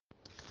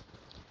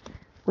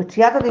With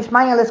Siyata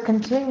Dishmaya, let's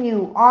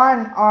continue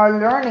on our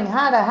learning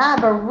how to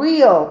have a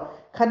real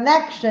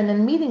connection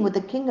and meeting with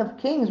the King of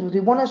Kings, with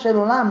Ribbono Shel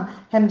Olam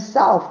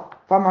himself,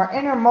 from our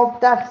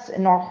innermost depths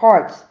in our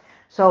hearts.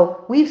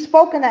 So we've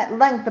spoken at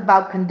length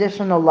about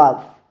conditional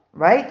love,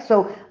 right?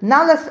 So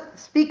now let's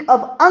speak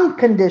of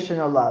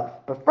unconditional love.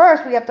 But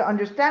first we have to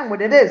understand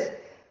what it is.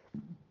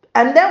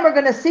 And then we're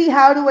going to see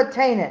how to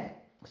attain it.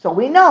 So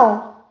we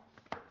know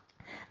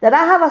that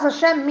Ahavas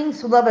Hashem means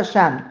to love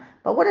Hashem.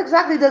 But what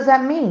exactly does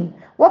that mean?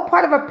 What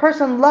part of a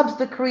person loves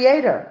the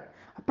Creator?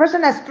 A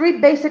person has three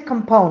basic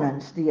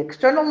components: the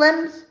external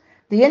limbs,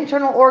 the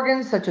internal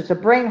organs such as the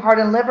brain, heart,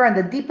 and liver, and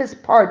the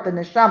deepest part, the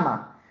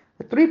neshama.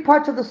 The three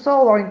parts of the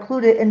soul are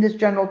included in this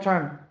general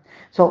term.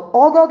 So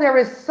although there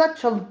is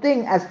such a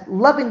thing as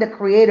loving the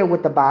Creator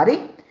with the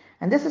body,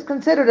 and this is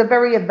considered a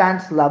very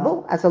advanced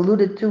level, as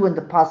alluded to in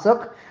the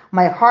Pasuk,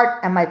 my heart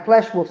and my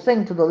flesh will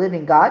sing to the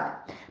living God.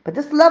 But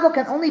this level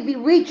can only be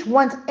reached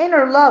once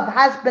inner love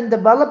has been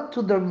developed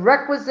to the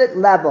requisite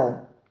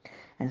level.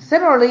 And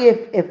similarly,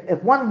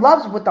 if one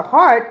loves with the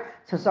heart,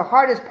 since the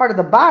heart is part of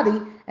the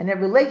body and it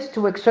relates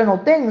to external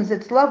things,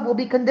 its love will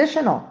be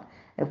conditional.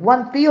 If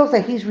one feels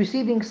that he's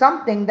receiving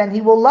something, then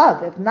he will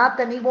love. If not,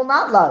 then he will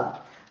not love.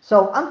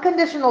 So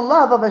unconditional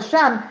love of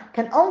Hashem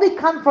can only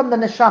come from the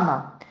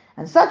neshama.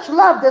 And such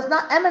love does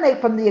not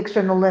emanate from the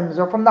external limbs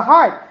or from the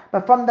heart,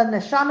 but from the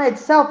neshama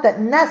itself that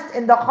nests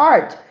in the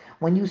heart.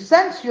 When you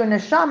sense your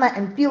neshama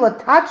and feel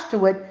attached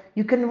to it,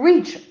 you can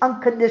reach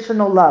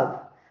unconditional love.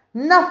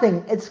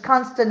 Nothing is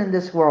constant in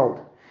this world.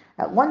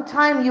 At one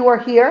time you are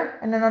here,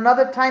 and in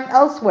another time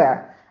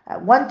elsewhere.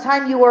 At one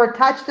time you are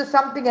attached to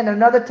something, and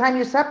another time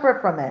you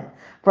separate from it.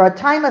 For a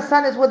time a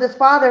son is with his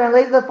father, and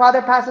later the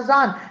father passes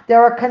on.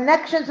 There are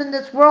connections in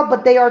this world,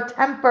 but they are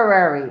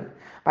temporary.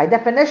 By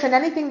definition,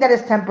 anything that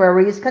is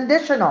temporary is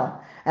conditional.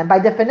 And by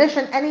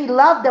definition, any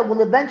love that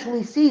will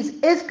eventually cease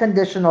is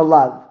conditional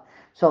love.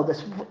 So the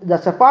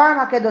Sefarim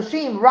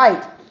HaKadoshim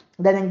write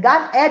that in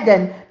Gan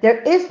Eden,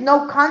 there is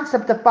no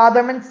concept of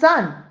father and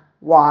son.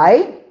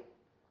 Why?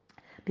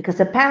 Because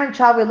the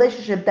parent-child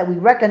relationship that we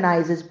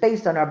recognize is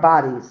based on our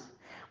bodies.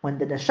 When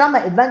the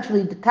neshama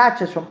eventually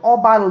detaches from all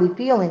bodily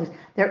feelings,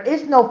 there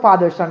is no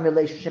father-son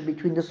relationship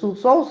between the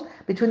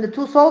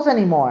two souls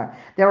anymore.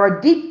 There are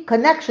deep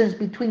connections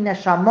between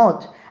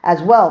neshamot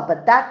as well,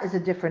 but that is a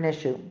different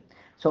issue.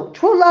 So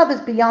true love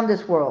is beyond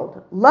this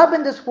world. Love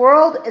in this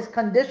world is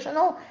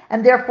conditional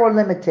and therefore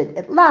limited.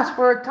 It lasts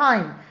for a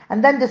time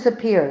and then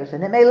disappears.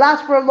 And it may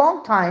last for a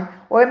long time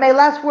or it may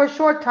last for a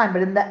short time.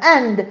 But in the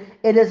end,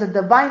 it is a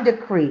divine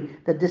decree.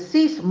 The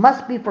deceased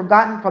must be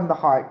forgotten from the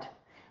heart.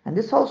 And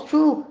this holds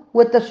true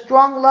with the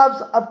strong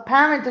loves of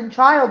parent and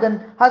child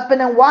and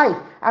husband and wife.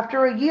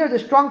 After a year, the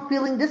strong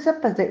feeling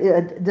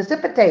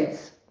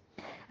dissipates.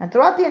 And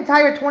throughout the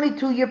entire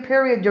 22-year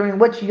period during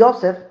which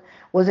Yosef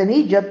was in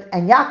Egypt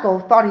and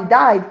Yaakov thought he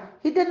died,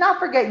 he did not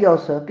forget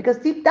Yosef, because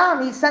deep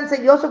down he sensed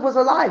that Yosef was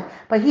alive.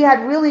 But had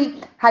he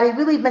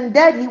really been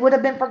dead, he would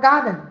have been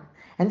forgotten.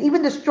 And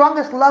even the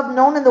strongest love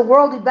known in the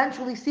world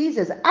eventually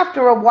ceases.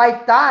 After a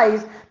wife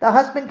dies, the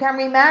husband can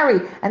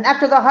remarry. And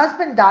after the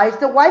husband dies,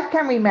 the wife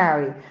can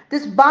remarry.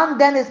 This bond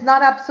then is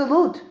not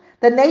absolute.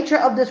 The nature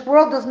of this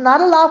world does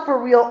not allow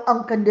for real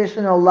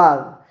unconditional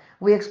love.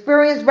 We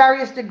experience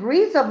various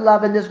degrees of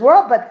love in this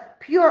world, but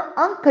pure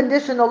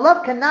unconditional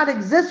love cannot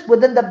exist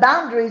within the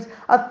boundaries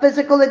of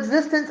physical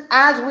existence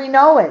as we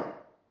know it.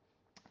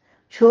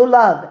 True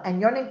love and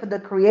yearning for the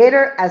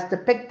Creator as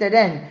depicted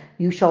in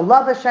 "You shall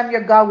love Hashem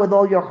your God with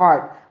all your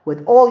heart,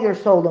 with all your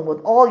soul, and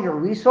with all your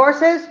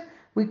resources"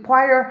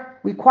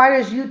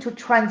 requires you to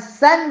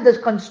transcend the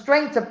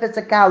constraints of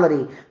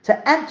physicality.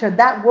 To enter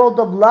that world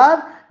of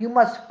love, you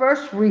must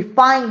first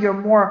refine your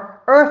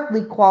more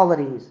earthly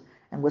qualities.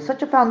 And with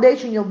such a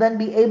foundation, you'll then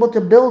be able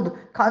to build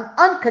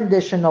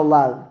unconditional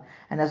love.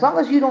 And as long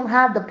as you don't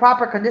have the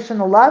proper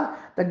conditional love,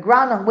 the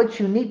ground on which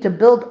you need to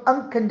build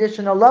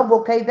unconditional love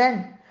will cave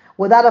in.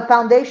 Without a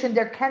foundation,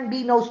 there can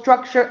be no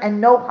structure and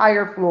no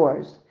higher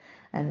floors.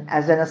 And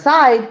as an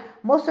aside,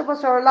 most of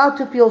us are allowed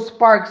to feel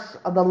sparks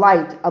of the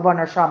light of our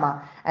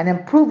neshama and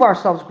improve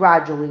ourselves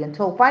gradually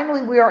until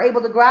finally we are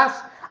able to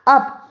grasp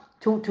up,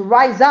 to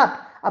rise up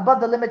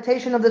above the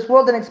limitation of this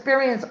world and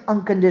experience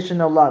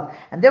unconditional love.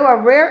 And there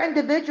are rare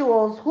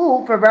individuals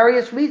who, for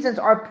various reasons,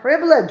 are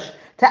privileged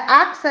to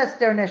access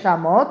their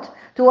neshamot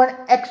to an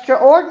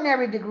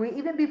extraordinary degree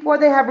even before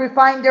they have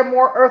refined their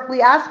more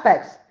earthly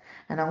aspects.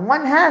 And on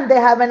one hand, they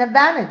have an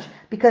advantage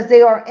because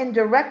they are in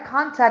direct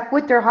contact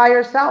with their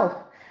higher self.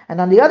 And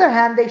on the other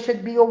hand, they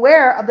should be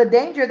aware of the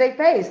danger they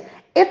face.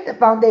 If the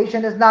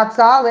foundation is not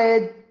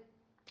solid,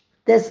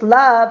 this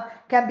love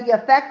can be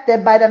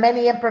affected by the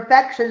many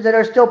imperfections that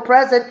are still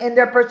present in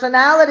their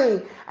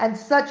personality. And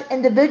such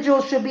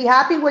individuals should be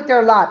happy with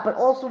their lot, but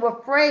also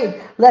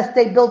afraid lest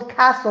they build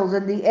castles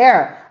in the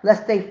air,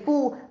 lest they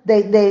fool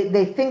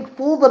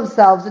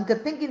themselves into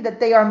thinking that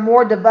they are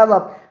more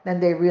developed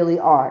than they really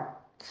are.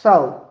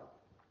 So,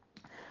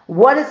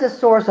 what is the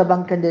source of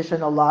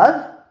unconditional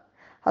love?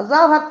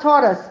 Hazal have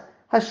taught us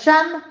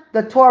Hashem,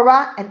 the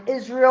Torah, and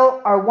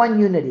Israel are one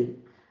unity.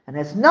 And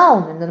it's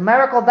known in the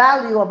numerical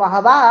value of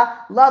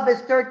ahava, love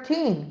is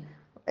 13.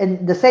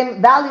 And the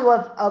same value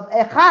of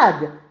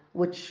echad,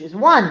 which is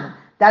 1.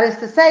 That is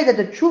to say that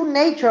the true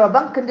nature of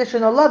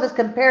unconditional love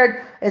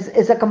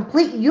is a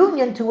complete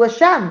union to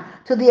Hashem,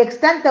 to the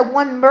extent that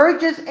one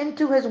merges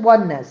into His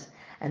oneness.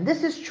 And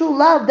this is true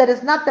love that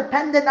is not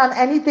dependent on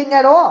anything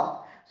at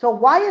all. So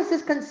why is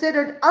this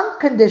considered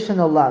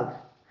unconditional love?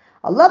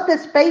 A love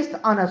that's based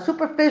on a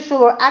superficial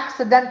or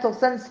accidental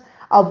sense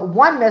of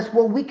oneness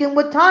will weaken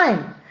with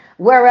time,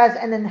 whereas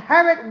an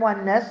inherent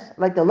oneness,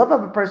 like the love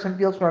of a person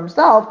feels for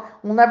himself,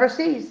 will never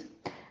cease.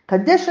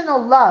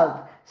 Conditional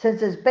love,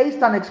 since it's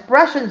based on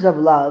expressions of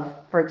love,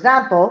 for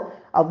example,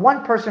 of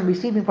one person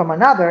receiving from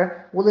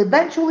another, will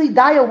eventually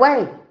die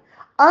away.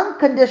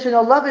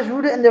 Unconditional love is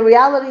rooted in the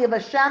reality of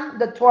Hashem,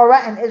 the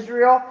Torah, and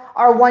Israel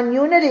are one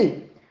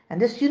unity.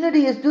 And this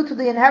unity is due to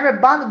the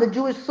inherent bond of the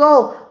Jewish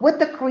soul with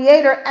the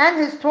Creator and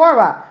His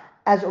Torah.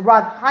 As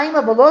Rav Chaim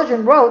of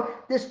Volozhin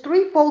wrote, this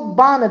threefold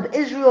bond of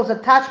Israel's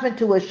attachment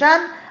to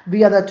Hashem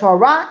via the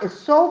Torah is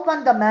so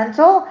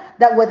fundamental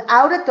that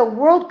without it the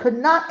world could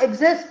not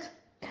exist.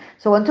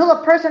 So until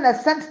a person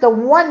has sensed the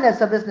oneness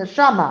of his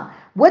neshama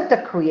with the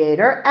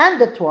Creator and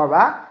the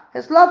Torah,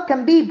 his love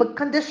can be but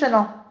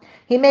conditional.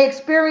 He may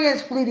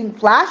experience fleeting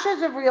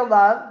flashes of real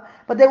love,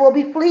 but they will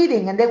be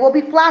fleeting and they will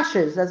be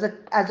flashes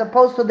as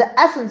opposed to the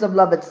essence of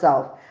love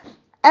itself.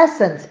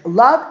 Essence,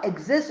 love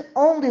exists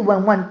only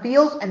when one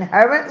feels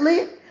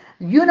inherently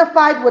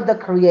unified with the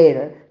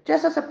Creator.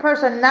 Just as a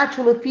person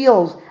naturally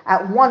feels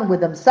at one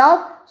with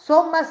himself,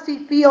 so must he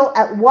feel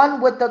at one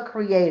with the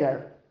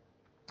Creator.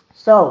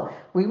 So,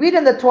 we read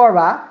in the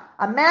Torah,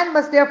 a man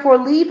must therefore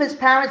leave his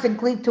parents and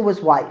cleave to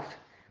his wife.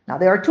 Now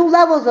there are 2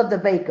 levels of the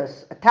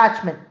Vekas,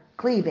 attachment,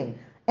 cleaving,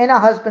 in a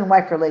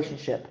husband-wife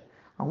relationship.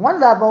 On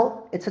one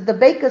level, it's a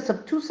debacus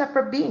of 2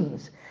 separate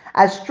beings.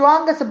 As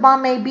strong as a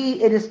bond may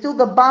be, it is still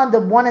the bond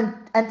of one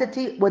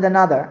entity with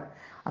another.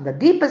 On the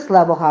deepest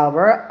level,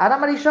 however,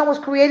 Adam Rishon was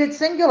created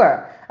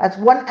singular, as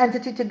one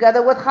entity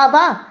together with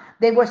Chava.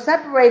 They were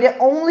separated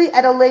only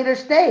at a later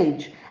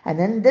stage. And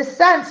in this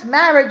sense,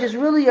 marriage is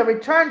really a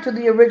return to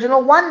the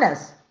original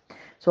oneness.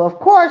 So of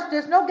course,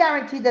 there's no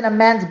guarantee that a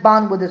man's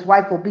bond with his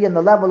wife will be on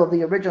the level of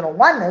the original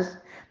oneness.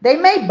 They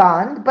may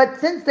bond, but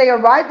since they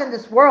arrived in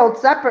this world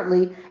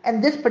separately in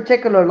this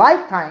particular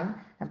lifetime,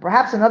 and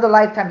perhaps in other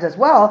lifetimes as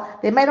well,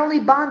 they might only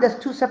bond as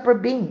 2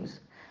 separate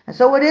beings. And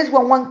so it is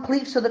when one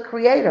cleaves to the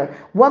Creator.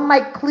 One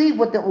might cleave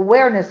with the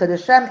awareness that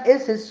Hashem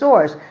is his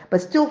source,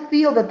 but still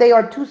feel that they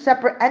are 2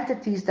 separate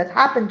entities that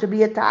happen to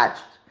be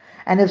attached.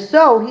 And if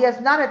so, he has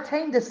not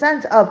attained the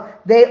sense of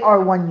they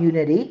are one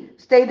unity,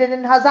 stated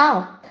in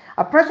Hazal.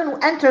 A person who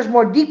enters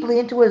more deeply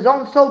into his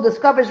own soul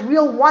discovers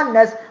real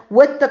oneness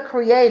with the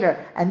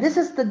Creator. And this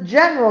is the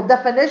general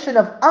definition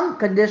of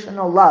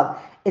unconditional love.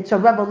 It's a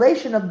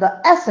revelation of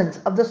the essence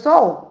of the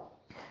soul.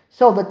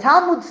 So the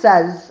Talmud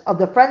says of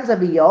the friends of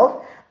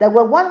Iyov that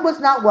when one was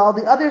not well,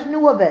 the others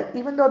knew of it,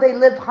 even though they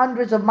lived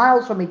hundreds of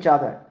miles from each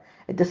other.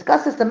 It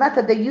discusses the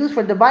method they use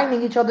for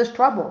divining each other's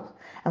troubles.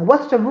 And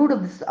what's the root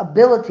of this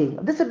ability?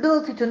 This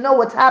ability to know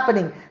what's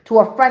happening to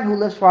a friend who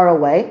lives far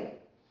away.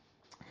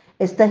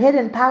 It's the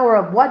hidden power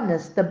of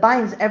oneness that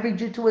binds every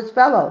Jew to his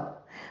fellow.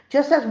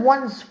 Just as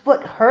one's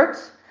foot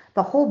hurts,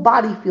 the whole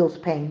body feels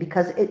pain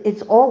because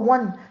it's all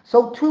one.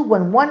 So too,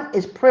 when one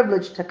is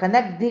privileged to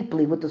connect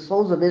deeply with the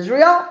souls of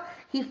Israel,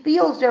 he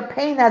feels their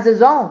pain as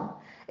his own.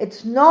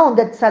 It's known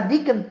that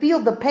tzaddikim feel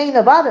the pain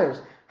of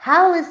others.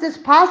 How is this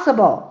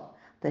possible?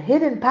 The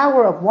hidden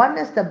power of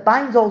oneness that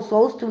binds all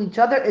souls to each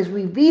other is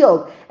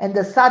revealed in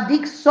the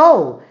tzaddik's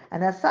soul.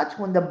 And as such,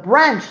 when the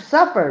branch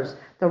suffers,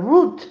 the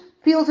root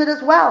feels it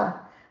as well.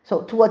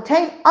 So to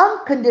attain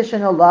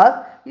unconditional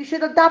love, you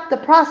should adopt the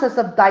process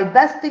of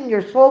divesting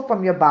your soul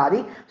from your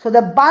body so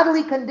that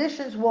bodily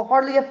conditions will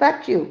hardly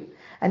affect you.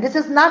 And this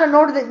is not in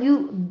order that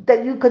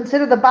you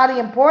consider the body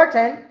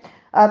important,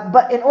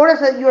 but in order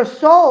that your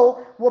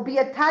soul will be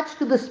attached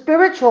to the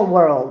spiritual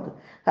world.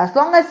 As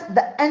long as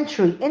the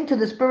entry into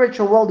the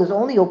spiritual world is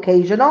only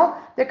occasional,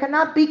 there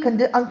cannot be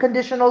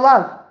unconditional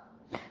love.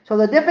 So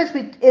the difference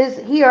is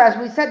here, as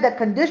we said, that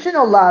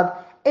conditional love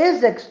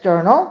is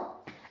external,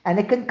 and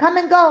it can come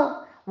and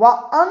go,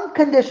 while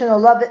unconditional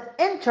love is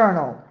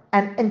internal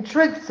and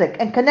intrinsic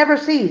and can never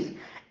cease.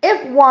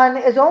 If one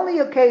is only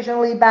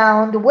occasionally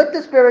bound with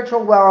the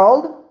spiritual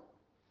world,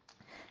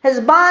 his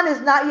bond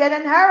is not yet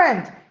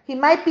inherent. He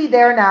might be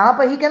there now,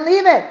 but he can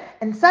leave it.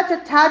 And such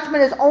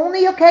attachment is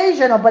only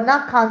occasional, but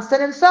not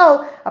constant, and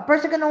so a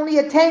person can only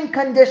attain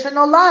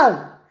conditional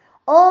love.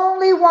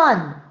 Only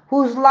one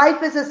whose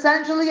life is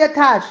essentially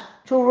attached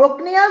to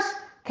Ruknias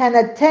can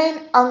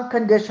attain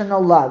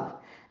unconditional love.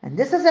 And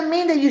this doesn't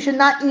mean that you should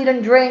not eat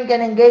and drink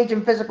and engage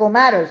in physical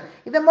matters.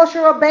 Even Moshe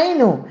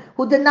Rabbeinu,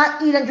 who did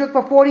not eat and drink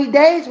for 40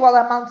 days while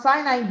at Mount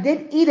Sinai,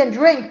 did eat and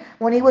drink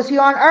when he was here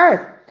on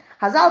earth.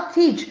 Hazal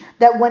teach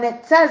that when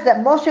it says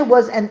that Moshe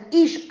was an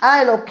Ish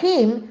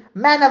Elokim,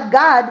 man of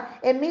God,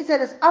 it means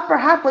that his upper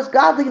half was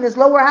godly and his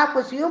lower half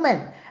was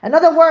human. In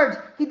other words,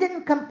 he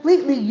didn't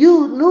completely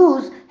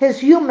lose his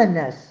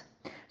humanness.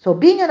 So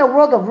being in a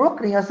world of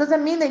ruchnius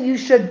doesn't mean that you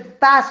should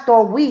fast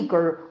all week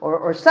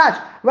or such.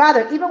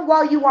 Rather, even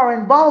while you are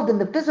involved in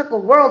the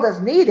physical world as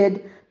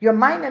needed, your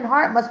mind and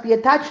heart must be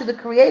attached to the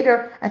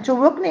Creator and to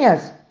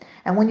ruchnius.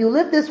 And when you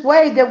live this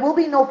way, there will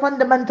be no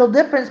fundamental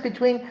difference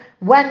between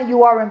when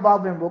you are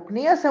involved in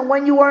ruchnius and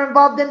when you are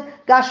involved in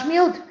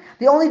gashmiut.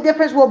 The only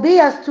difference will be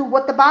as to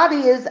what the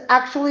body is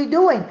actually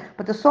doing,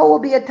 but the soul will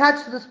be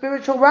attached to the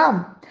spiritual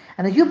realm.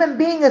 And a human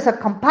being is a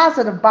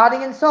composite of body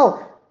and soul.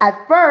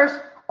 At first,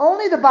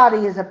 only the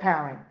body is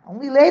apparent.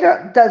 Only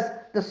later does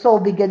the soul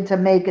begin to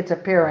make its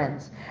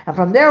appearance. And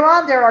from there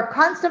on, there are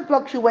constant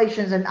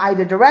fluctuations in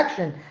either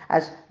direction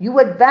as you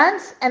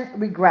advance and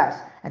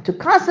regress. And to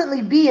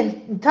constantly be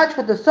in touch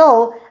with the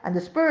soul and the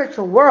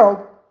spiritual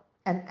world,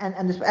 and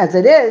as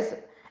it is,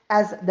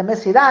 as the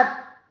Mesirat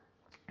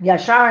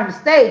Yasharim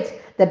states,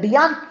 that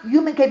beyond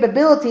human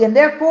capability, and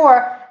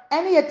therefore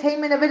any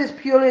attainment of it is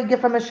purely a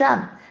gift from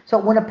Hashem. So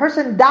when a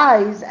person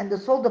dies and the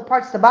soul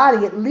departs the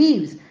body, it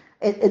leaves.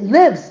 It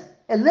lives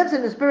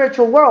in the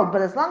spiritual world,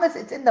 but as long as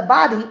it's in the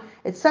body,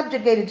 it's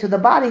subjugated to the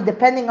body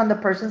depending on the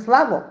person's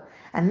level.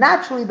 And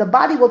naturally, the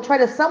body will try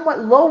to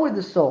somewhat lower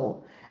the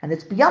soul. And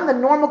it's beyond the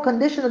normal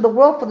condition of the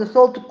world for the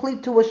soul to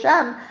cleave to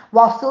Hashem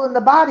while still in the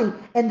body.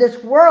 In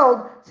this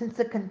world, since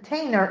the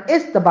container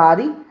is the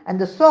body and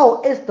the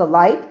soul is the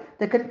light,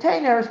 the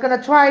container is going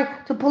to try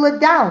to pull it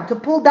down, to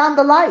pull down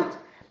the light.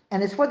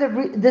 And it's for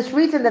this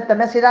reason that the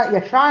Mesirat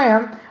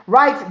Yesharim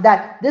writes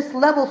that this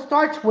level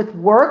starts with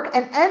work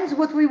and ends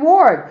with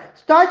reward,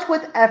 starts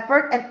with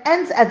effort and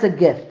ends as a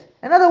gift.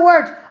 In other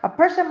words, a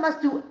person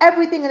must do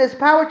everything in his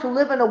power to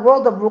live in a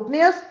world of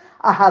ruchnius,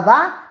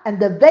 ahava, and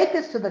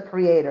devekus to the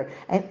Creator,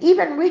 and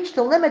even reach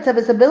the limits of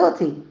his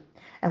ability.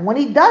 And when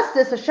he does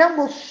this, Hashem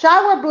will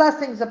shower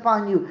blessings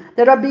upon you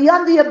that are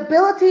beyond the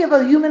ability of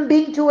a human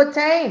being to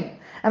attain.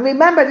 And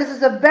remember, this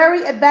is a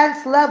very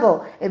advanced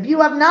level. If you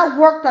have not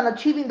worked on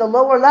achieving the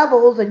lower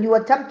levels and you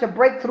attempt to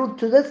break through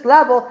to this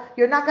level,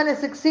 you're not going to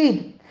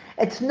succeed.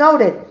 It's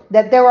noted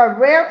that there are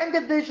rare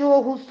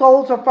individuals whose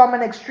souls are from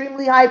an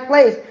extremely high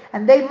place,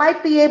 and they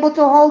might be able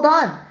to hold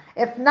on.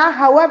 If not,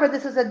 however,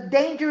 this is a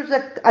dangerous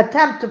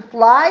attempt to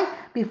fly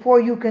before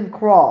you can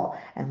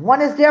crawl. And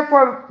one is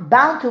therefore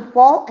bound to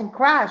fall and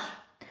crash.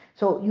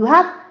 So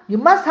you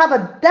must have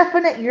a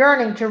definite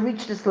yearning to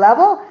reach this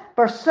level,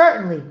 but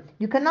certainly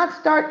you cannot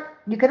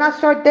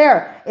start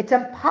there. It's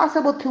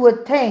impossible to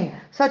attain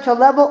such a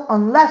level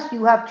unless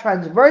you have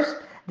traversed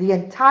the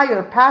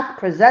entire path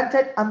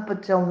presented up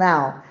until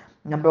now.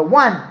 Number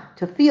one,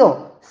 to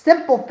feel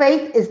simple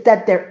faith is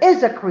that there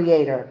is a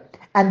Creator,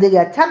 and the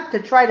attempt to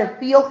try to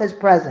feel His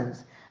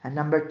presence. And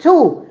number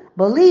two,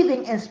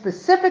 believing in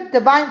specific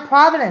divine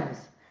providence.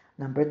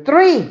 Number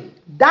three,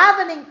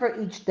 davening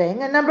for each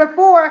thing. And number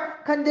four,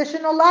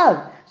 conditional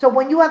love. So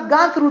when you have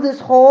gone through this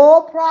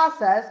whole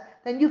process,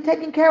 then you've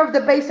taken care of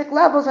the basic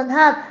levels and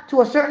have, to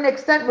a certain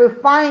extent,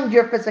 refined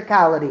your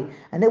physicality.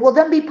 And it will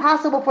then be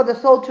possible for the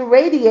soul to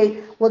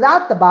radiate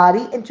without the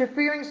body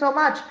interfering so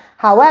much.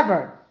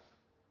 However,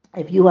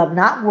 if you have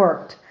not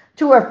worked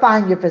to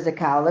refine your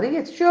physicality,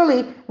 it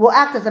surely will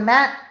act as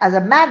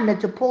a magnet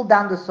to pull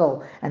down the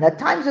soul. And at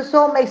times the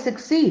soul may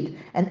succeed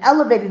in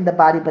elevating the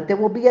body, but there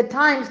will be at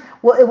times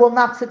where it will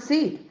not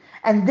succeed.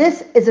 And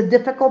this is a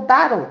difficult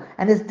battle,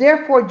 and is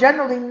therefore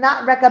generally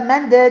not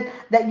recommended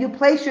that you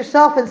place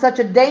yourself in such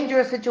a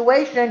dangerous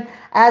situation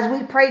as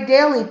we pray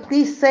daily.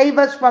 Please save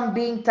us from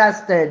being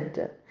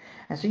tested.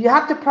 And so you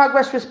have to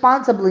progress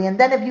responsibly. And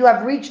then if you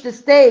have reached this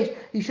stage,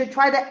 you should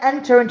try to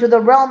enter into the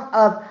realm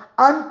of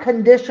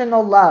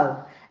unconditional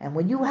love. And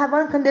when you have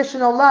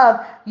unconditional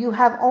love, you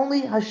have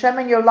only Hashem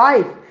in your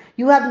life.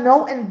 You have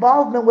no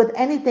involvement with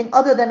anything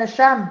other than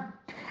Hashem.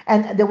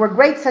 And there were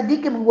great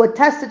tzaddikim who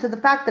attested to the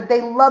fact that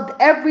they loved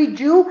every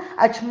Jew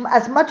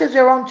as much as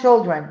their own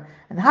children.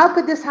 And how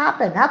could this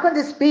happen? How could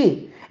this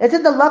be?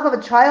 Isn't the love of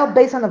a child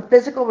based on a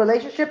physical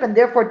relationship and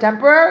therefore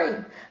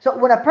temporary? So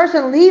when a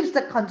person leaves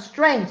the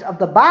constraints of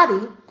the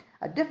body,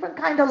 a different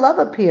kind of love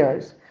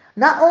appears.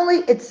 Not only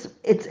is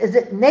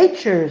it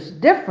nature's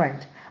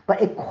different,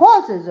 but its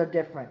causes are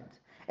different.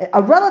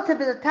 A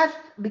relative is attached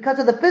because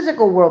of the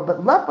physical world,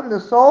 but love from the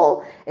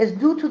soul is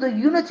due to the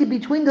unity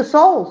between the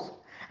souls.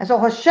 And so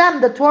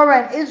Hashem, the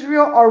Torah, and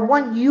Israel are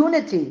one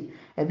unity.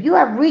 If you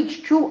have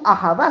reached true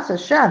Ahavas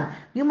Hashem,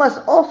 you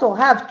must also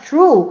have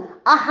true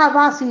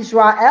Ahavas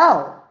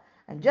Israel.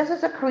 And just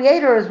as the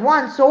Creator is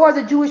one, so are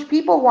the Jewish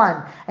people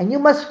one. And you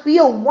must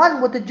feel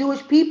one with the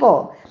Jewish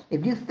people.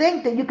 If you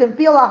think that you can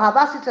feel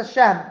Ahavas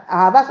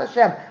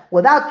Hashem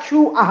without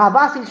true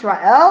Ahavas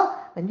Israel,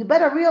 then you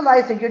better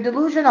realize that you're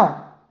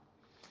delusional.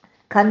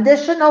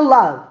 Conditional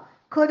love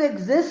could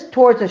exist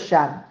towards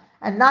Hashem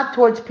and not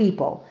towards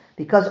people,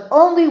 because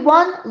only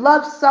one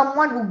loves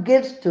someone who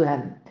gives to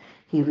him.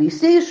 He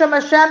receives from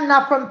Hashem,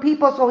 not from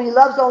people, so he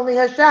loves only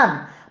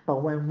Hashem.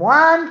 But when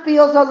one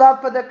feels a love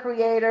for the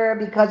Creator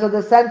because of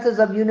the senses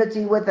of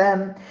unity with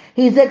Him,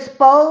 his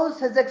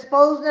exposed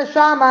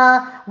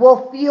neshama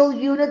will feel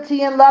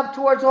unity and love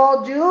towards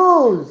all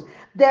Jews.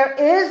 If there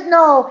is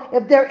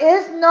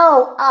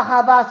no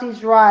Ahavas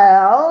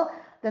Israel,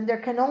 then there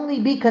can only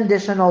be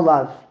conditional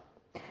love.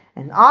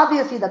 And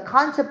obviously, the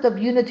concept of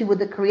unity with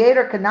the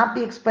Creator cannot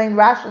be explained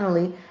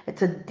rationally.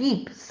 It's a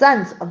deep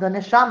sense of the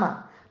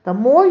neshama. The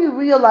more you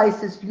realize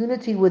this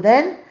unity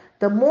within,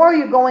 the more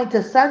you're going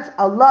to sense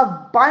a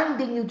love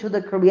binding you to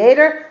the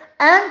Creator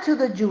and to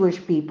the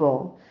Jewish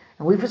people.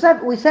 And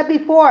we said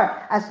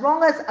before, as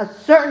long as a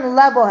certain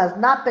level has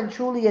not been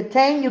truly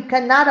attained, you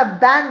cannot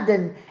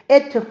abandon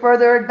it to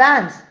further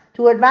advance.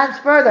 To advance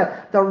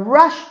further, the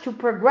rush to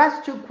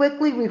progress too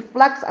quickly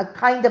reflects a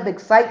kind of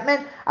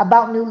excitement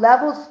about new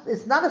levels.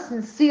 It's not a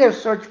sincere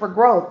search for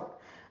growth.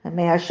 And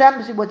may Hashem,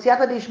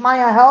 B'siyata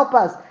Dishmaya, help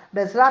us.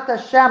 Bezrat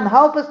Hashem,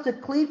 help us to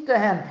cleave to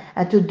Him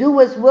and to do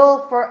His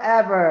will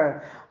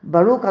forever.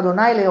 Baruch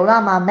Adonai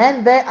Leolam,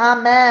 Amen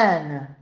ve'Amen.